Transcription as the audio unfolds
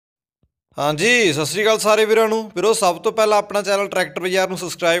हाँ जी सत श्री अकाल सारे वीरों नूं। वीरों सब तो पहला अपना चैनल ट्रैक्टर बाजार नूं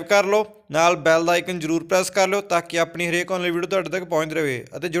सबसक्राइब कर लो, नाल बैल दा आइकन जरूर प्रेस कर लो ताकि अपनी हरेक ऑनलाइन वीडियो तुहाडे तक पहुँच रहे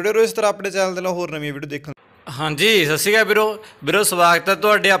और जुड़े रहो इस तरह अपने चैनल दे नाल होर नवीं वीडियो देखण। हाँ जी सत श्री अकाल वीरों स्वागत है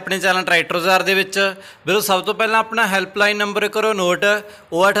तुहाडे अपने चैनल ट्रैक्टर बाजार दे विच। वीरों सब तो पहला अपना हैल्पलाइन नंबर करो नोट,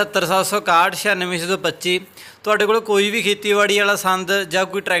 वो 787161 ਤੁਹਾਡੇ ਕੋਲ ਕੋਈ ਵੀ ਖੇਤੀਬਾੜੀ ਵਾਲਾ ਸੰਦ ਜਾਂ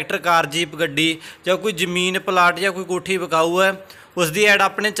ਕੋਈ ਟਰੈਕਟਰ ਕਾਰ ਜੀਪ ਗੱਡੀ ਜਾਂ ਕੋਈ ਜ਼ਮੀਨ ਪਲਾਟ ਜਾਂ ਕੋਈ ਕੋਠੀ ਵਿਕਾਊ ਹੈ ਉਸ ਦੀ ਐਡ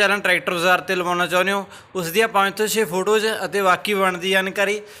ਆਪਣੇ ਚੈਨਲ ਟਰੈਕਟਰ ਬਾਜ਼ਾਰ ਤੇ ਲਵਾਉਣਾ ਚਾਹੁੰਦੇ ਹੋ, ਉਸ ਦੀਆਂ 5 ਤੋਂ 6 ਫੋਟੋਜ਼ ਅਤੇ ਬਾਕੀ ਬਣਦੀ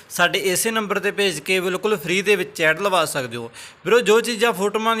ਜਾਣਕਾਰੀ ਸਾਡੇ ਇਸੇ ਨੰਬਰ ਤੇ ਭੇਜ ਕੇ ਬਿਲਕੁਲ ਫ੍ਰੀ ਦੇ ਵਿੱਚ ਐਡ ਲਵਾ ਸਕਦੇ ਹੋ। ਵੀਰੋ ਜੋ ਚੀਜ਼ਾਂ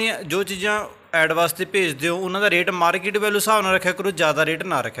ਫੋਟੋਆਂ ਦੀਆਂ ਜੋ ਚੀਜ਼ਾਂ ਐਡ ਵਾਸਤੇ ਭੇਜਦੇ ਹੋ ਉਹਨਾਂ ਦਾ ਰੇਟ ਮਾਰਕੀਟ ਵੈਲਿਊ ਹਿਸਾਬ ਨਾਲ ਰੱਖਿਆ ਕਰੋ, ਜ਼ਿਆਦਾ ਰੇਟ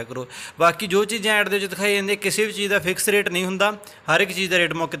ਨਾ ਰੱਖਿਆ ਕਰੋ। ਬਾਕੀ ਜੋ ਚੀਜ਼ਾਂ ਐਡ ਦੇ ਵਿੱਚ ਦਿਖਾਈ ਜਾਂਦੀਆਂ ਕਿਸੇ ਵੀ ਚੀਜ਼ ਦਾ ਫਿਕਸ ਰੇਟ ਨਹੀਂ ਹੁੰਦਾ, ਹਰ ਇੱਕ ਚੀਜ਼ ਦਾ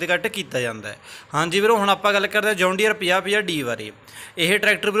ਰੇਟ ਮੌਕੇ 'ਤੇ ਘੱਟ ਕੀਤਾ ਜਾਂਦਾ ਹੈ। ਹਾਂਜੀ ਵੀਰੋ ਹੁਣ ਆਪਾਂ ਗੱਲ ਕਰਦੇ ਹਾਂ ਜੌਨ ਡੀਅਰ 5050D ਬਾਰੇ। ਇਹ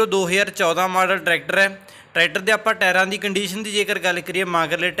ਟਰੈਕਟਰ ਵੀਰੋ 2014 ਮਾਡਲ ਟਰੈਕਟਰ ਹੈ। ट्रैक्टर के आप टायरों की कंडीशन की जेकर गल करिए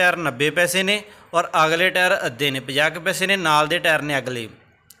मगरले टायर 90 पैसे ने और अगले टायर अद्धे ने 50 पैसे ने, नाल दे टायर ने अगले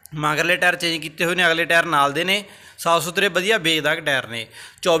मगरले टायर चेंज किए हुए ने, अगले टायर नाल दे ने साफ सुथरे वधिया बेदाग टायर ने।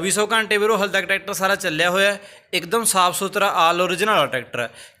 2400 घंटे वीरों हल तक ट्रैक्टर सारा चलिया होया, एकदम साफ सुथरा आल ओरिजिनल वाला ट्रैक्टर,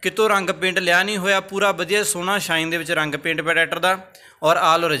 कितों रंग पेंट लिया नहीं होया, पूरा वधिया सोहना शाइन दे विच रंग पेंट पिया ट्रैक्टर का और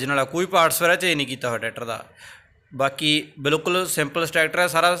आल ओरिजिनल, कोई पार्ट्स वगैरह चेंज नहीं किया हुआ ट्रैक्टर का। बाकी बिल्कुल सिंपल ट्रैक्टर है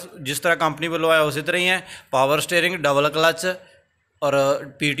सारा, जिस तरह कंपनी वालों आया उसी तरह ही है। पावर स्टेयरिंग डबल क्लच और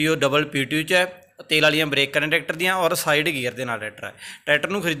PTO डबल PTO च है, तेल वाली ब्रेक ने ट्रैक्टर दियाँ और साइड गियर के नाल ट्रैक्टर है। ट्रैक्टर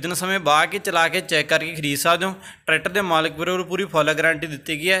को खरीदने समय बाह के चला के चैक करके खरीद सकते हो। ट्रैक्टर के मालिक पर पूरी फुल गारंटी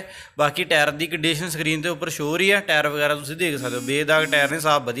दी गई है। बाकी टायर की कंडीशन स्क्रीन के उपर शो हो रही है, टायर वगैरह तुम देख सकते हो, बेदाग टायर ने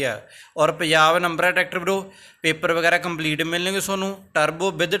साफ वधिया और पंजाब नंबर है ट्रैक्टर वीरों। पेपर वगैरह कंप्लीट मिलने सोनू,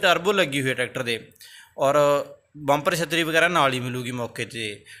 टर्बो विद टर्बो लगी हुई है ट्रैक्टर के और ਬੰਪਰ ਛਤਰੀ ਵਗੈਰਾ ਨਾਲ ਹੀ ਮਿਲੂਗੀ ਮੌਕੇ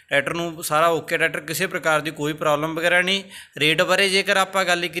 'ਤੇ। ਟਰੈਕਟਰ ਨੂੰ ਸਾਰਾ ਓਕੇ, ਟਰੈਕਟਰ ਕਿਸੇ ਪ੍ਰਕਾਰ ਦੀ ਕੋਈ ਪ੍ਰੋਬਲਮ ਵਗੈਰਾ ਨਹੀਂ। ਰੇਟ ਬਾਰੇ ਜੇਕਰ ਆਪਾਂ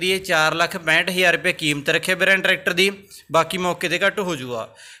ਗੱਲ ਕਰੀਏ 4,65,000 ਰੁਪਏ ਕੀਮਤ ਰੱਖੇ ਵੀਰਾਂ ਟਰੈਕਟਰ ਦੀ, ਬਾਕੀ ਮੌਕੇ 'ਤੇ ਘੱਟ ਹੋ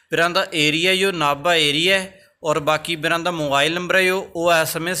ਜੂਗਾ। ਵੀਰਾਂ ਦਾ ਏਰੀਆ ਜੋ ਨਾਭਾ ਏਰੀਆ ਹੈ और बाकी ਵੀਰਾਂ ਦਾ मोबाइल नंबर है वो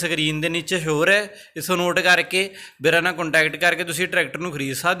इस समय स्क्रीन के नीचे शो है, इसको नोट करके ਵੀਰਾਂ ਨਾਲ कॉन्टैक्ट करके तुसीं ट्रैक्टर ਨੂੰ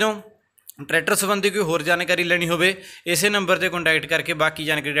खरीद सकते हो। ट्रैक्टर संबंधी कोई होर जानकारी लेनी होवे इसे नंबर पर कॉन्टैक्ट करके बाकी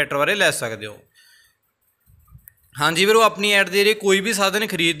जानकारी ट्रैक्टर बारे लै सकते हो। हाँ जी वीरों अपनी ऐड दे रहे कोई भी साधन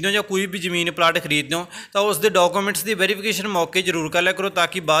खरीदते हो या कोई भी जमीन प्लाट खरीदते हो तो उसके डॉक्यूमेंट्स की वेरीफिकेशन मौके जरूर कर लिया करो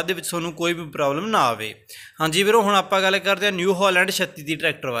ताकि बाद में थोनों कोई भी प्रॉब्लम ना आए। हाँ जी वीरों हुण आपां गल करते हैं न्यू हॉलैंड 36 की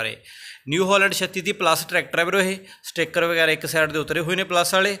ट्रैक्टर बारे। न्यू हॉलैंड 36 की प्लस ट्रैक्टर है वीरों, ये स्टिकर वगैरह एक साइड के उतरे हुए हैं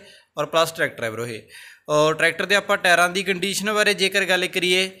प्लस वाले और प्लस ट्रैक्टर है वीरों। ये और ट्रैक्टर के आप टायरों की कंडीशन बारे जेकर गल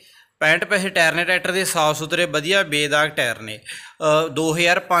करिए 65 पैसे टायर ने ट्रैक्टर के, साफ सुथरे वधिया बेदाग टायर ने।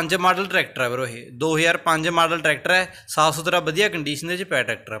 2005 मॉडल ट्रैक्टर है वीरों, ये 2005 मॉडल ट्रैक्टर है, साफ सुथरा वधिया कंडीशन पे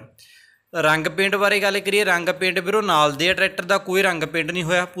ट्रैक्टर। रंग पेंट बारे गल करिए रंग पेंट वीरों नाल दे ट्रैक्टर का कोई रंग पेंट नहीं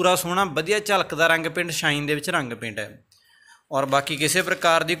होया, पूरा सोहना वधिया झलकदा रंग पेंट शाइन दे विच रंग पेंट है और बाकी किसी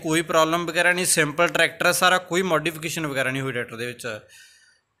प्रकार की कोई प्रॉब्लम वगैरह नहीं। सिंपल ट्रैक्टर है सारा, कोई मॉडिफिकेशन वगैरह नहीं हुई ट्रैक्टर दे विच।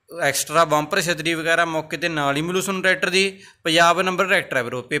 एक्सट्रा बंपर छतरी वगैरह मौके ते नाल ही मिलू सूँ ट्रैक्टर की। पंजाब नंबर ट्रैक्टर है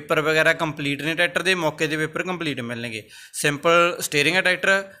वीरों, पेपर वगैरह कंप्लीट ने ट्रैक्टर के, मौके के पेपर कंप्लीट मिलने। सिंपल स्टेयरिंग है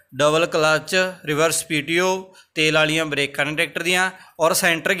tractor, double clutch, reverse PTO, तेल वाली ब्रेकां ने ट्रैक्टर दियाँ और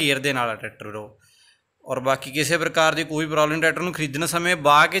सेंटर गियर के नाल ट्रैक्टर वीरों। और बाकी किसी प्रकार की कोई प्रॉब्लम ट्रैक्टर को खरीदने समय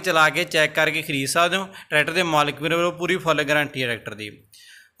बाह के चला के चैक करके खरीद सकते हो। ट्रैक्टर के मालिक वीरों पूरी फुल गारंटी है ट्रैक्टर की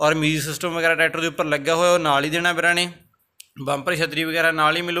और म्यूजिक सिस्टम वगैरह ट्रैक्टर के उपर लगा हुआ नाल ही देना वीरां ने, बंपर छतरी वगैरह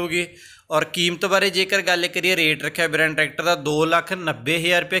नाल ही मिलूगी। और कीमत बारे जेकर गल करिए रेट रखा वीरां ट्रैक्टर का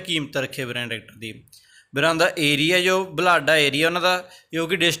 2,90,000 रुपये कीमत रखे वीरां ट्रैक्टर की। वीरां दा एरिया जो बलाडा एरिया उन्हां दा जो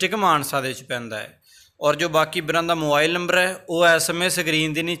कि डिस्ट्रिक्ट मानसा दे विच पैंदा है और जो बाकी वीरां दा मोबाइल नंबर है वो इस समय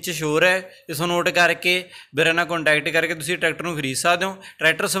स्क्रीन के नीचे शोर है, इसको नोट करके वीरां नाल कॉन्टैक्ट करके तुसीं ट्रैक्टर को खरीद सकते हो।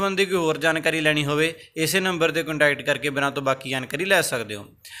 ट्रैक्टर संबंधी कोई होर जानकारी लैनी होवे इसे नंबर पर कॉन्टैक्ट करके वीरां तो बाकी जानकारी लै सकते हो।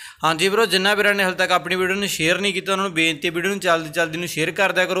 हाँ जी वीरों जिन्होंने वीरां ने हाल तक अपनी वीडियो में शेयर नहीं किया उन्होंने बेनती है वीडियो जल्दी जल्दी शेयर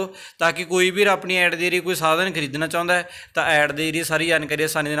कर दिया करो ताकि कोई भी अपनी ऐड के जरिए कोई साधन खरीदना चाहता है तो ऐड के जरिए सारी जानकारी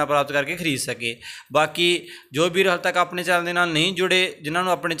आसानी से प्राप्त करके खरीद सके। बाकी जो वीर हाल तक अपने चैनल के नाल नहीं जुड़े,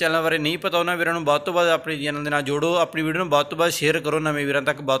 जिन्होंने अपने चैनल बारे नहीं पता उन्होंने वीरों बहुत तो बाद अपने चैनल के नाल जोड़ो, अपनी वीडियो बहुत तो बाद शेयर करो, नवे वीरों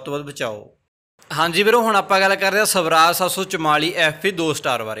तक बहुत तो बाद पहुँचाओ। हाँ जी वीरों हुण आपां गल करदे हां स्वराज 744 FE 2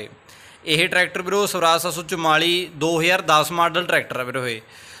 स्टार बारे। यह ट्रैक्टर वीरों स्वराज 744 2010 मॉडल ट्रैक्टर है वीरों, ये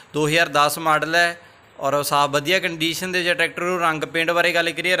 2010 मॉडल है और साफ वधिया कंडीशन के जो ट्रैक्टर रंग पेंट बारे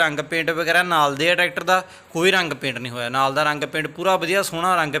गल करिए रंग पेंट वगैरह नाल दे ट्रैक्टर का कोई रंग पेंट नहीं होया, नाल दा रंग पेंट पूरा वधिया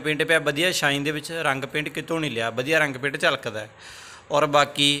सोहना रंग पेंट पिया, वधिया शाइन दे विच रंग पेंट कितों नहीं लिया, वधिया रंग पेंट झलकदा है और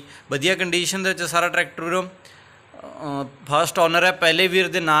बाकी वधिया कंडीशन दे सारा ट्रैक्टर वीरों। फस्ट ओनर है, पहले वीर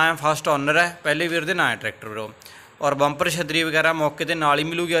दे नाम है, फस्ट ओनर है, पहले वीर दे नाम है ट्रैक्टर वीरों। और ਬੰਪਰ ਛਤਰੀ वगैरह मौके ते नाल ही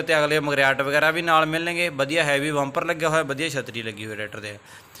मिलूगी ते अगले मगरियाट वगैरह भी नाल मिलणगे। वधिया हैवी ਬੰਪਰ लग्या होया, वधिया छतरी लगी हुई ट्रैक्टर दे।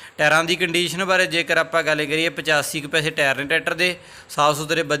 टायरां दी कंडीशन बारे जेकर आपां गल करिए 85 पैसे टायर ने ट्रैक्टर दे, साफ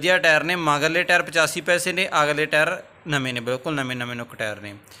सुथरे वधिया टायर ने। मगरले टायर 85 पैसे ने, अगले टायर नवे ने, बिल्कुल नवे नवे नुक टायर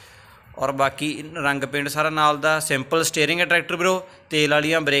ने। और बाकी रंग पेंट सारा नाल दा। सिंपल स्टेयरिंग है ट्रैक्टर वीरो, तेल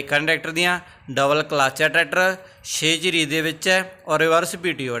वालियां ब्रेकां ने ट्रैक्टर दियां, डबल क्लच है ट्रैक्टर, 6 चीरी दे विच है और रिवर्स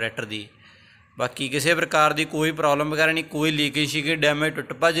PTO ट्रैक्टर दी। बाकी किसी प्रकार की कोई प्रॉब्लम वगैरह नहीं, कोई लीकेज शीकेज डैमेज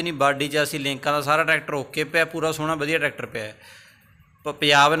टुट भज नहीं। बाडी चासी लिंकां दा सारा ट्रैक्टर ओके पे, पूरा सोहना वधिया ट्रैक्टर पे है।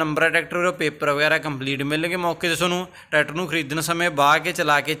 पंजाब नंबर है ट्रैक्टर वीरो, पेपर वगैरह कंप्लीट मिलणगे मौके ते तुहानूं। ट्रैक्टर नूं खरीदण समय बाह के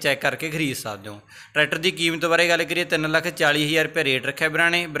चला के चैक करके खरीद सकते हो। ट्रैक्टर की कीमत बारे गल करिए 3,40,000 रुपये रेट रखा बिरां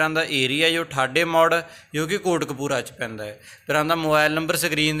ने। बिरां दा एरिया जो ठाडे मोड़ जो कि कोटकपूरा च पैंदा है। बिरां दा मोबाइल नंबर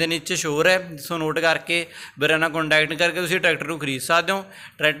स्क्रीन के नीचे शोर है, जिसों नोट करके बिरां नाल कॉन्टैक्ट करके तुसीं ट्रैक्टर नूं खरीद सकते हो।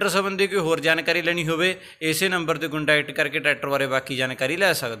 ट्रैक्टर संबंधी कोई होर जानकारी लैनी होवे इसे नंबर पर कॉन्टैक्ट करके ट्रैक्टर बारे बाकी जानकारी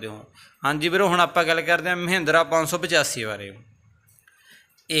लै सकते हो। हाँ जी वीरो, हुण आपां गल करदे हां महिंद्रा 585 बारे।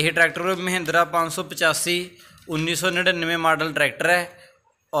 यह ट्रैक्टर महिंद्रा 585 1999 मॉडल ट्रैक्टर है।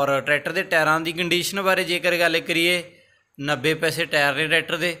 और ट्रैक्टर के टायरां की कंडीशन बारे जेकर गल करिए 90 पैसे टायर ने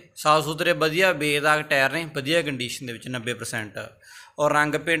ट्रैक्टर के, साफ सुथरे वधिया बेदाग टायर ने, वधिया कंडीशन के 90%। और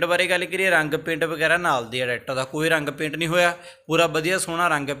रंग पेंट बारे गल करिए, रंग पेंट वगैरह नाल दी है ट्रैक्टर का, कोई रंग पेंट नहीं होया, पूरा वधिया सोहना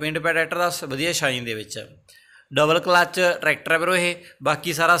रंग पेंट पे ट्रैक्टर का, वधिया शाइन दे विच। डबल क्लच ट्रैक्टर है वीरो ये,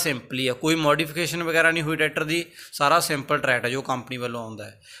 बाकी सारा सिंपल ही है, कोई मॉडिफिकेशन वगैरह नहीं हुई ट्रैक्टर की, सारा सिंपल ट्रैक्टर जो कंपनी वालों आता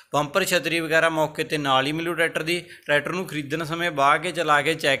है। बंपर छतरी वगैरह मौके ते नाल ही मिलू ट्रैक्टर की। ट्रैक्टर नूं खरीदण समय बाह के चला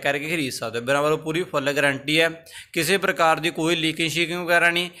के चैक करके खरीद सकते हो। बिरां वालों पूरी फुल गारंटी है, किसी प्रकार की कोई लीकिंग शीकिंग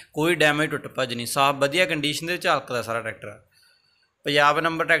वगैरह नहीं, कोई डैमेज टुट भज नहीं, साफ वधिया कंडीशन के झलकदा सारा ट्रैक्टर। पंजाब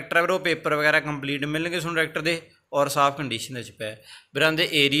नंबर ट्रैक्टर है वीरो, पेपर वगैरह कंप्लीट मिलणगे तुहानूं ट्रैक्टर के और साफ कंडीशन पे। बिरां दे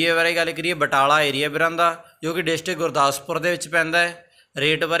एरिए बारे गल करिए, बटाला एरिया बिरां दा जो कि डिस्ट्रिक्ट गुरदासपुर दे विच पैंदा है।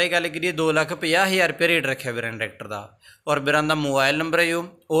 रेट बारे गल करिए 2,50,000 रुपये रेट रखा बिरां ट्रैक्टर का। और बिरां दा मोबाइल नंबर है जो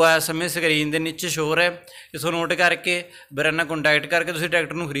वो इस समय स्क्रीन के नीचे शोर है, इसको नोट करके बिरां नाल कॉन्टैक्ट करके तुसीं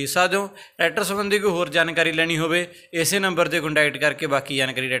ट्रैक्टर नूं खरीद सकते हो। ट्रैक्टर संबंधी कोई होर जानकारी लैनी होवे इसे नंबर पर कॉन्टैक्ट करके बाकी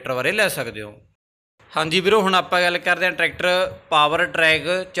जानकारी ट्रैक्टर बारे लै सकते हो। हाँ जी वीरो, हुण आपां गल करदे हां ट्रैक्टर पावर ट्रैक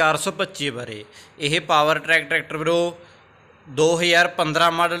 425 बारे। यह पावर ट्रैक ट्रैक्टर वीरो 2015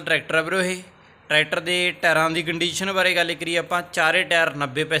 मॉडल ट्रैक्टर है वीरो। ये ट्रैक्टर के टायरां की कंडीशन बारे गल करिए आपां, चारे टायर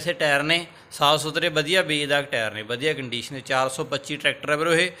 90 पैसे टायर ने, साफ सुथरे वधिया बेदाग टायर ने, वधिया कंडीशन। 425 ट्रैक्टर है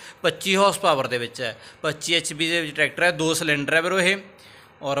वीरो ये, 25 हॉर्स पावर के विच है, 25 HP के ट्रैक्टर है, 2 सिलेंडर है वीरो ये।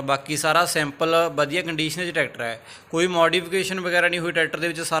 और बाकी सारा सिंपल वधिया कंडीशन ट्रैक्टर है, कोई मॉडिफिकेशन वगैरह नहीं हुई ट्रैक्टर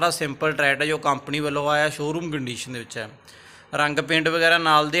के, सारा सिंपल ट्रैक्टर है जो कंपनी वालों आया, शोरूम कंडीशन है। रंग पेंट वगैरह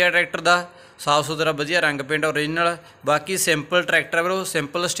नाल दे ट्रैक्टर का, साफ सुथरा वधिया रंग पेंट ओरिजिनल। बाकी सिंपल ट्रैक्टर है वीरो,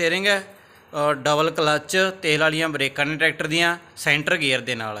 सिंपल स्टेयरिंग है, डबल क्लच, तेल वालियां ब्रेकां ने ट्रैक्टर दियां, सेंटर गेयर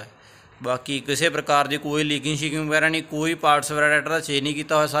दे नाल है। बाकी किसी प्रकार की कोई लीकिंग शीकिंग वगैरह नहीं, कोई पार्ट्स वगैरह ट्रैक्टर का चेंज नहीं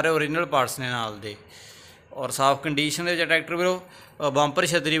किया हुआ, सारे ओरिजिनल पार्ट्स ने नाल दे। और साफ कंडीशन के ट्रैक्टर वीरो। बंपर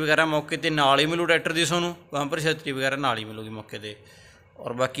छतरी वगैरह मौके ते नाल ही मिलू ट्रैक्टर की, सोनू बंपर छतरी वगैरह नाल ही मिलूगी मौके ते।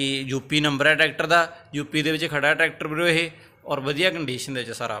 और बाकी यूपी नंबर है ट्रैक्टर का, यूपी के खड़ा ट्रैक्टर वीरो ये, और वधिया कंडीशन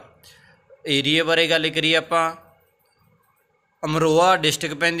के सारा। एरिए बारे गल करिए आपां, अमरोहा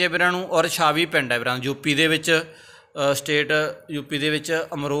डिस्ट्रिक्ट पैंदी है बिरां नूं, और छावी पिंड है बिरां यूपी दे विच, स्टेट यूपी दे विच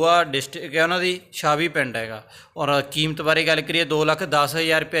अमरोहा डिस्ट्रिक्ट है उन्होंने, छावी पिंड हैगा। और कीमत बारे गल करिए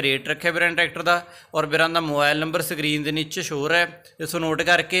 2,10,000 रुपये रेट रखे बिरां ट्रैक्टर का। और बिरां दा मोबाइल नंबर स्क्रीन के नीचे शोर है, इसको नोट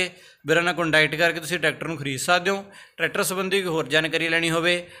करके बिरां नाल कॉन्टैक्ट करके तुसीं ट्रैक्टर नूं खरीद सकते हो। ट्रैक्टर संबंधी कोई होर जानकारी लैनी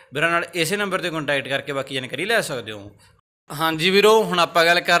होवे बिरां नाल इसे नंबर पर कॉन्टैक्ट करके बाकी जानकारी लै सकते हो। हाँ जी वीरो, हुण आपां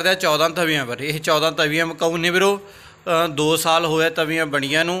गल करदे हां 14 तवियां बारे। यह 14 तवियां मुकाऊ ने वीरो, 2 साल होया तवियां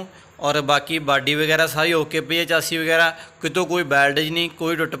बणियां नूं। और बाकी बाडी वगैरह सारी ओके पई है, चासी वगैरह कितों कोई बैल्डज नहीं,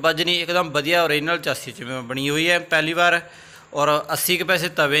 कोई टुट भज नहीं, एकदम वधिया ओरिजिनल चासी च बनी हुई है पहली बार। और 80 के पैसे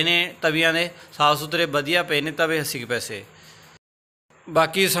तवे ने तवियां दे, साफ सुथरे वधिया पे ने तवे 80 के पैसे।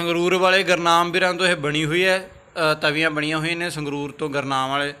 बाकी संगरूर वाले गुरनाम वीरां तो यह बनी हुई है, तवियां बनिया हुई ने संगरूर तो गुरनाम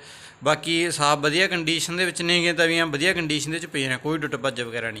वाले। बाकी साफ वधिया कंडीशन के विच ने तवियां, वधिया कंडीशन के पे ने, कोई टुट भज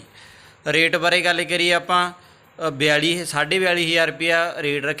वगैरह नहीं। रेट बारे गल करिए आपां 42,500 रुपया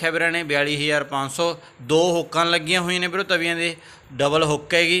रेट रखा बिरां ने, 42,500। 2 हुक्कां लगियां हुई ने बिरो तवियां दे, डबल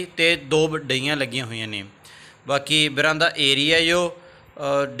हुक हैगी ते 2 डईयां लगियां हुई ने। बाकी बिरां दा एरिया जो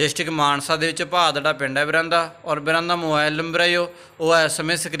डिस्ट्रिक्ट मानसा दे विच भादड़ा पिंड है बिरां दा। और बिरां दा मोबाइल नंबर है जो वो इस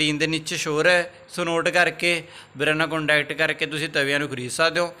समय स्क्रीन के नीचे शोर है, सो नोट करके बिरां नाल कॉन्टैक्ट करके तुसीं तवियां नूं खरीद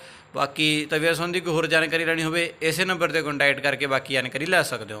सकते हो। बाकी तवियां संबंधी कोई होर जानकारी लैनी होवे इसे नंबर पर कॉन्टैक्ट करके बाकी जानकारी लै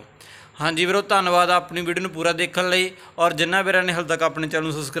सकते हो। हाँ जी वीरो, धन्यवाद अपनी वीडियो में पूरा देखने लई। और जिन्होंने वीरों ने हाले तक अपने चैनल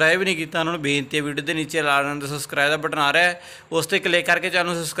को सबसक्राइब नहीं किया, उन्होंने बेनती है वीडियो के नीचे लाल रंग का सबसक्राइब का बटन आ रहा है, उस पर क्लिक करके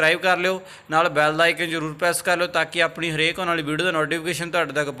चैनल सबसक्राइब कर लो, नाल बैल का आइकन जरूर प्रेस कर लो ताकि अपनी हरेक आने वाली वीडियो का नोटिफिकेशन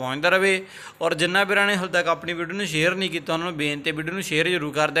तुहाडे तक पहुँचता रहे। और जिन्होंने वीरों ने हाले तक अपनी वीडियो को शेयर नहीं किया, उन्होंने बेनती है वीडियो को शेयर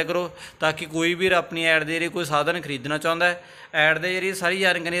जरूर कर दिया करो ताकि कोई भी अपनी ऐड के जरिए कोई साधन खरीदना चाहता है, ऐड के जरिए सारी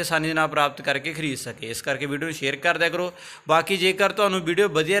जानकारी आसानी नाल प्राप्त करके खरीद सके। इस करके वीडियो को शेयर कर दिया करो। बाकी जेकर तुहानूं वीडियो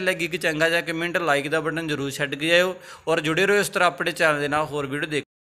वधिया लगी कि चंगा जा कमेंट लाइक का बटन जरूर छड्ड के जाओ और जुड़े रहो इस तरह अपने चैनल के नाल होर वीडियो देख।